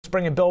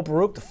bring in Bill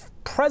Baruch, the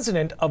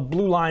president of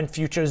Blue Line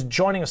Futures,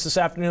 joining us this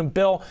afternoon.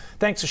 Bill,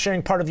 thanks for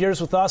sharing part of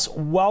yours with us.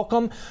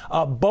 Welcome.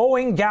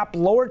 Boeing gapped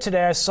lower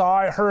today.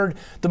 I heard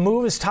the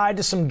move is tied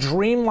to some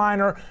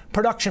Dreamliner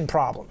production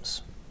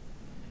problems.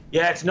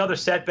 Yeah, it's another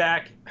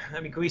setback. I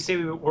mean, can we say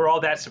we're all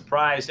that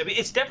surprised? I mean,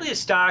 it's definitely a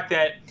stock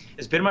that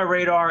has been on my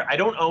radar. I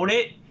don't own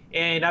it,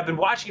 and I've been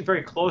watching it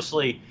very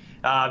closely.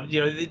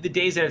 The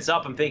days that it's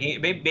up, I'm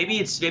thinking maybe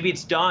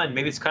it's done.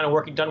 Maybe it's kind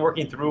of done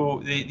working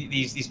through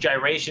these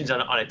gyrations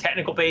on a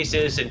technical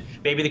basis, and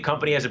maybe the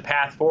company has a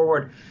path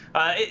forward.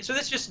 So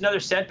this is just another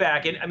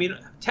setback. And I mean,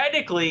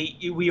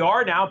 technically, we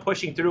are now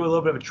pushing through a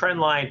little bit of a trend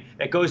line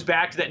that goes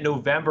back to that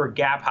November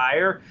gap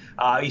higher.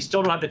 You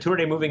still don't have the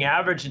 200-day moving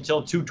average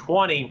until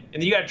 220, and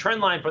then you got a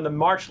trend line from the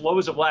March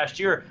lows of last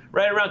year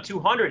right around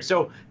 200.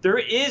 So there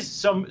is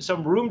some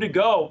room to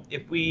go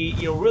if we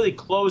really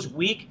close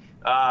weak.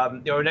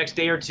 Next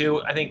day or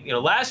two. I think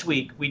last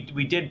week we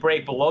did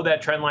break below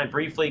that trend line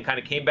briefly, kind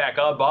of came back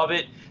above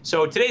it.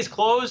 So today's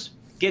close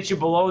gets you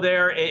below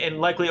there and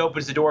likely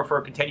opens the door for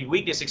a continued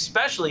weakness,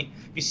 especially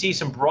if you see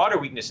some broader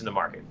weakness in the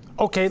market.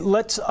 Okay,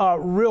 let's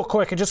real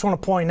quick, I just want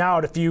to point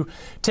out, if you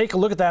take a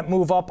look at that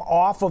move up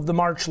off of the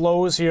March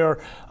lows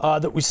here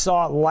that we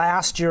saw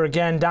last year,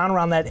 again, down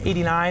around that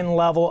 89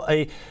 level,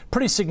 a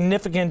pretty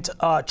significant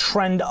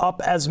trend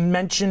up as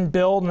mentioned,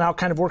 Bill, now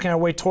kind of working our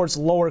way towards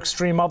the lower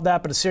extreme of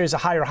that, but a series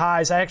of higher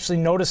highs. I actually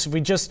noticed if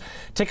we just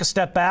take a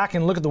step back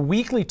and look at the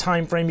weekly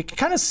time frame, you can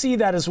kind of see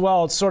that as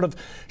well. It sort of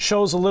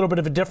shows a little bit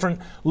of a different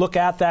look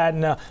at that,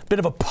 and a bit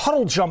of a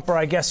puddle jumper,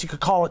 I guess you could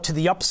call it, to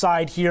the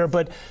upside here,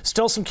 but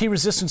still some key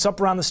resistance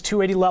up around this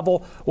 280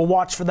 level. We'll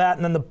watch for that,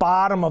 and then the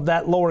bottom of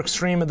that lower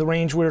extreme of the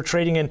range we were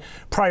trading in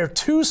prior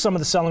to some of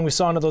the selling we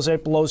saw into those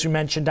April lows you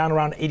mentioned, down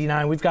around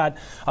 89. We've got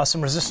some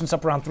resistance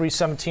up around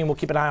 317. We'll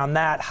keep an eye on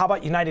that. How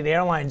about United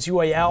Airlines,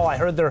 UAL? I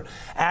heard they're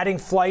adding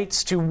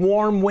flights to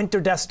warm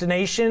winter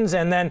destinations,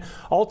 and then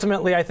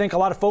ultimately I think a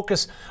lot of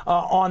focus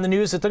on the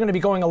news that they're going to be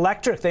going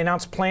electric. They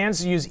announced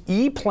plans to use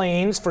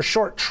E-planes for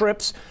short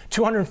trips,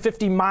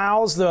 250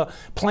 miles. The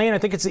plane, I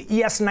think it's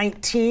the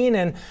ES-19,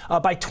 and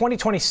by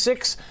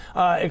 2026,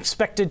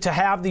 expected to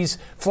have these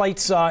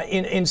flights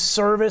in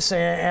service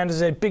and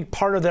as a big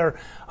part of their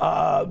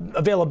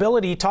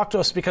availability. Talk to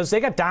us, because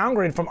they got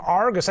downgraded from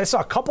Argus. I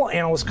saw a couple of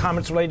analyst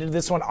comments related to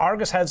this one.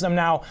 Argus has them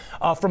now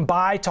from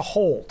buy to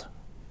hold.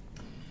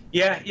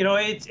 Yeah,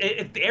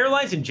 the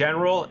airlines in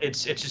general,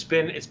 it's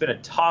been a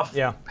tough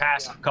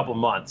past couple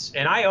months,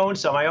 and I own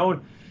some. I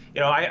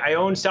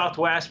own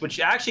Southwest, which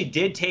actually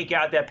did take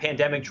out that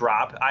pandemic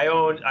drop. I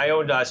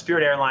owned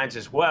Spirit Airlines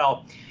as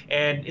well.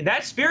 And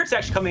that Spirit's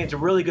actually coming into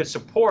really good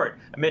support.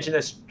 I mentioned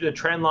the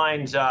trend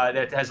lines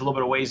that has a little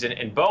bit of ways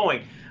in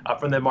Boeing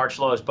from the March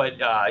lows. But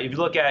if you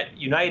look at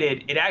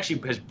United, it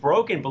actually has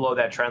broken below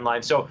that trend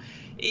line. So,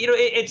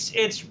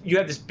 it's you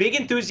have this big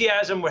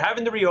enthusiasm. We're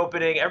having the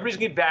reopening. Everybody's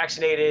going to get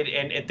vaccinated,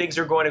 and things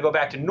are going to go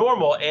back to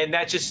normal. And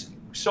that just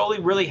solely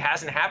really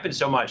hasn't happened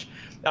so much.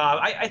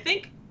 I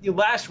think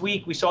last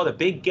week we saw the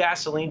big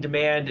gasoline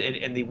demand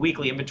and the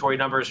weekly inventory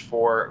numbers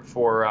for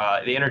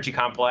the energy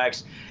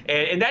complex,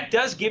 and that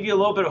does give you a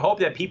little bit of hope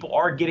that people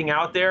are getting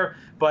out there.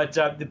 But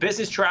the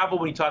business travel,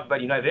 when you talk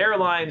about United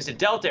Airlines and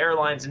Delta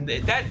Airlines, and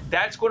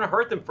that's going to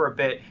hurt them for a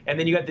bit. And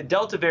then you got the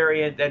Delta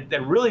variant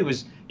that really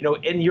was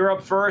in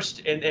Europe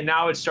first, and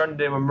now it's starting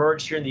to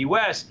emerge here in the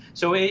U.S.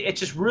 So it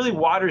just really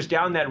waters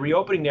down that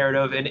reopening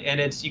narrative,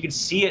 and you can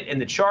see it in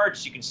the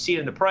charts, you can see it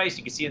in the price,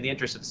 you can see it in the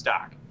interest of the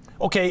stock.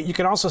 Okay, you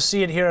can also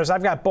see it here as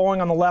I've got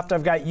Boeing on the left,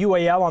 I've got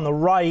UAL on the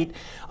right.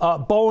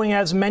 Boeing,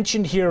 as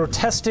mentioned here,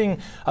 testing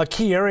a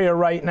key area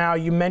right now,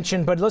 you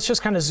mentioned, but let's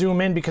just kind of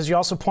zoom in, because you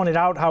also pointed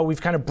out how we've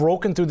kind of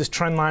broken through this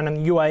trend line on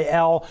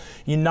UAL.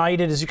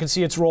 United, as you can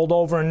see, it's rolled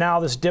over, and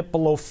now this dip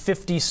below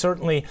 50,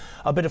 certainly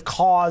a bit of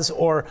cause,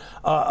 or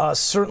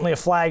certainly a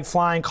flag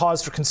flying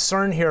cause for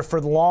concern here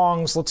for the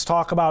longs. Let's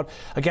talk about,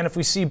 again, if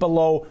we see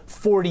below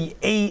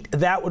 48,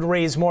 that would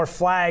raise more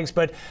flags,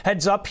 but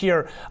heads up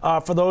here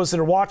for those that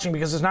are watching,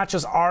 because it's not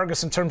just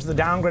Argus in terms of the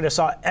downgrade. I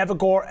saw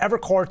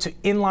Evercore to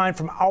inline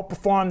from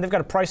outperform. They've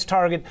got a price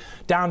target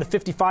down to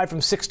 55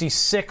 from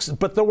 66,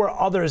 but there were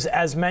others,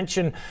 as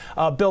mentioned.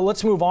 Bill,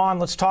 let's move on.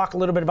 Let's talk a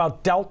little bit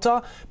about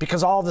Delta,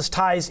 because all of this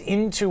ties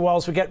into, well,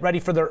 as we get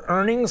ready for their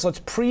earnings. Let's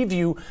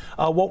preview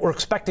what we're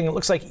expecting. It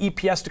looks like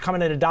EPS to come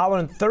in at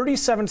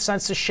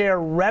 $1.37 a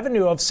share,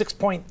 revenue of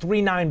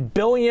 $6.39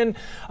 billion.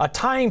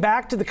 Tying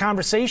back to the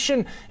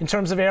conversation in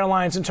terms of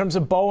airlines, in terms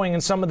of Boeing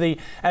and some of the,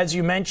 as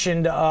you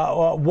mentioned,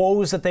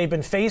 woes that they've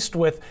been faced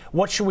with,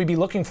 what should we be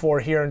looking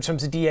for here in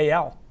terms of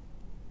DAL?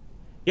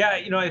 Yeah,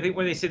 I think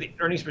when they say the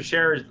earnings per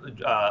share is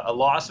a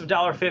loss of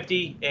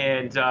 $1.50,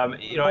 and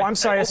I'm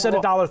sorry, I said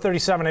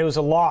 $1.37. It was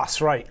a loss,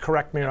 right?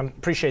 Correct me. I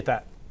appreciate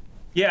that.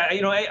 Yeah,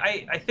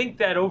 I think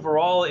that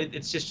overall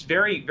it's just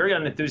very, very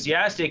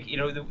unenthusiastic.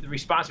 The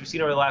response we've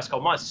seen over the last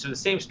couple months. So the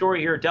same story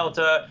here,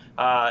 Delta,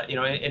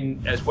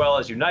 and as well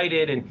as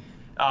United, and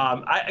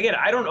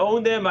I don't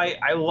own them.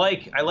 I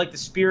like the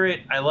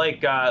Spirit. I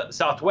like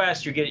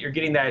Southwest. You're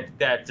getting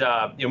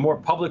that more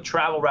public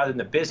travel rather than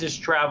the business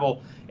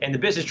travel. and the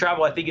business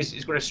travel I think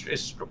is going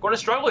to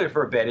struggle here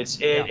for a bit.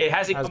 It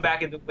hasn't come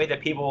back in the way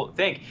that people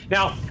think.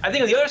 Now, I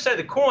think on the other side of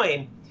the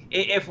coin,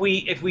 if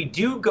we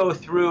do go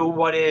through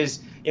what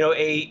is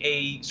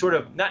a sort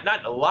of not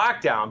a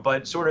lockdown,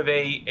 but sort of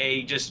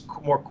a just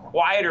more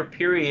quieter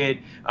period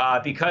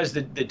because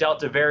the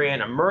Delta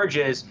variant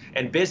emerges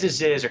and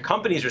businesses or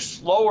companies are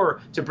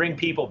slower to bring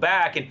people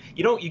back, and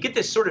you get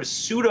this sort of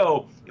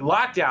pseudo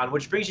lockdown,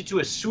 which brings you to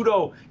a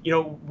pseudo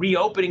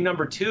reopening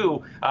number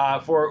 2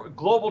 for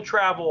global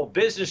travel,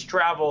 business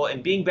travel,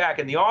 and being back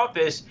in the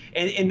office,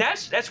 and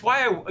that's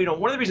why one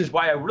of the reasons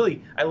why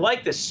I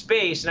like this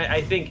space, and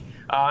I think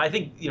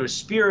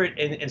Spirit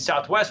and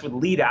Southwest would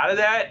lead out of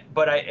that,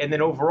 and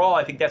then overall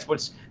I think that's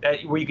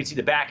where you can see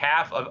the back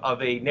half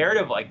of a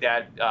narrative like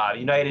that.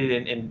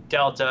 United and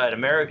Delta and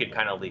American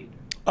kind of lead.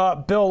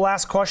 Bill,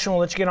 last question. We'll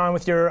let you get on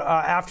with your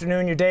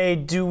afternoon, your day.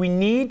 Do we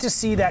need to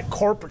see that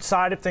corporate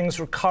side of things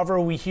recover?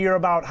 We hear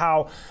about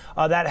how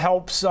that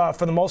helps,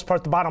 for the most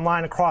part, the bottom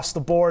line across the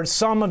board.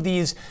 Some of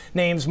these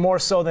names more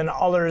so than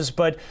others,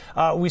 but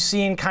we've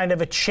seen kind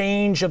of a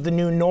change of the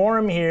new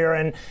norm here,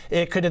 and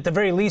it could at the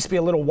very least be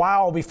a little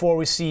while before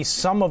we see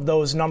some of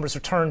those numbers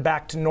return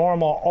back to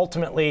normal.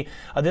 Ultimately,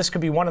 this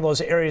could be one of those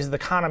areas of the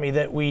economy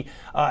that we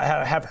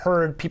have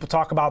heard people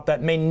talk about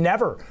that may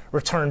never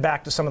return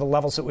back to some of the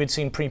levels that we'd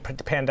seen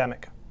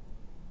pre-pandemic.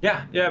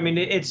 Yeah. I mean,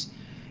 it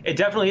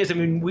definitely is. I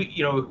mean, we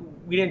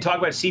didn't talk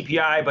about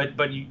CPI,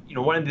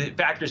 but one of the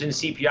factors in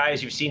CPI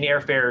is you've seen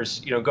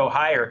airfares go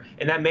higher,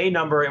 and that May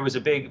number, it was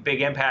a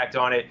big impact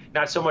on it.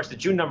 Not so much the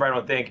June number, I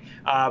don't think,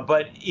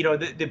 but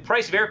the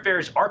price of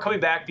airfares are coming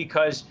back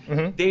because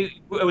it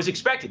was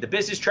expected. The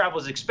business travel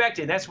is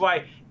expected, and that's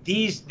why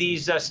these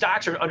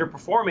stocks are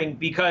underperforming,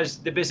 because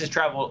the business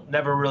travel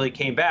never really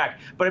came back.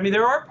 But I mean,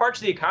 there are parts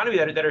of the economy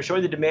that are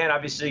showing the demand.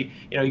 Obviously,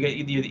 you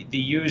get the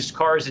used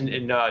cars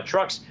and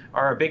trucks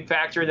are a big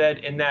factor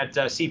in that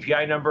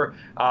CPI number.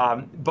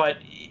 But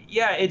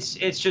yeah,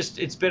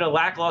 it's been a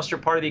lackluster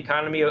part of the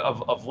economy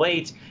of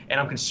late,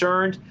 and I'm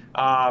concerned.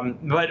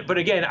 But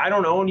again, I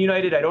don't own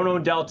United, I don't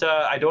own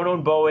Delta, I don't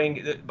own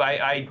Boeing.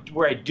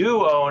 Where I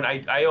do own,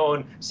 I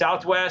own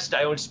Southwest,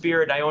 I own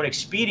Spirit, I own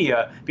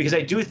Expedia, because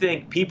I do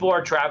think people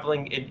are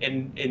traveling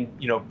in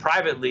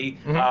privately,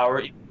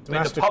 or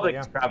the public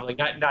is traveling,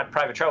 not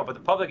private travel, but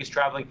the public is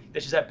traveling.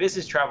 It's just that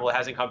business travel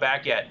hasn't come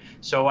back yet.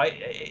 So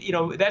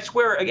that's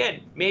where,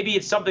 again, maybe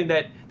it's something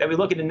that we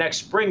look into next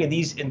spring, and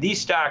these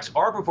stocks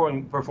are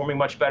performing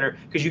much better,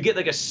 because you get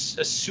like a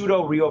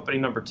pseudo reopening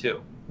number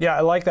 2. Yeah,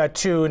 I like that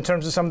too, in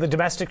terms of some of the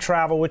domestic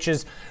travel, which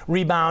is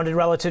rebounded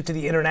relative to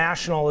the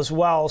international as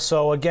well.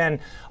 So again,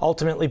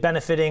 ultimately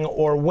benefiting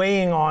or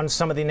weighing on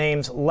some of the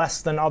names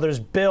less than others.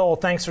 Bill,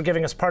 thanks for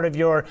giving us part of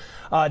your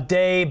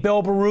day.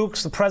 Bill Baruch,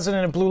 the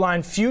president of Blue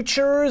Line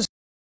Futures.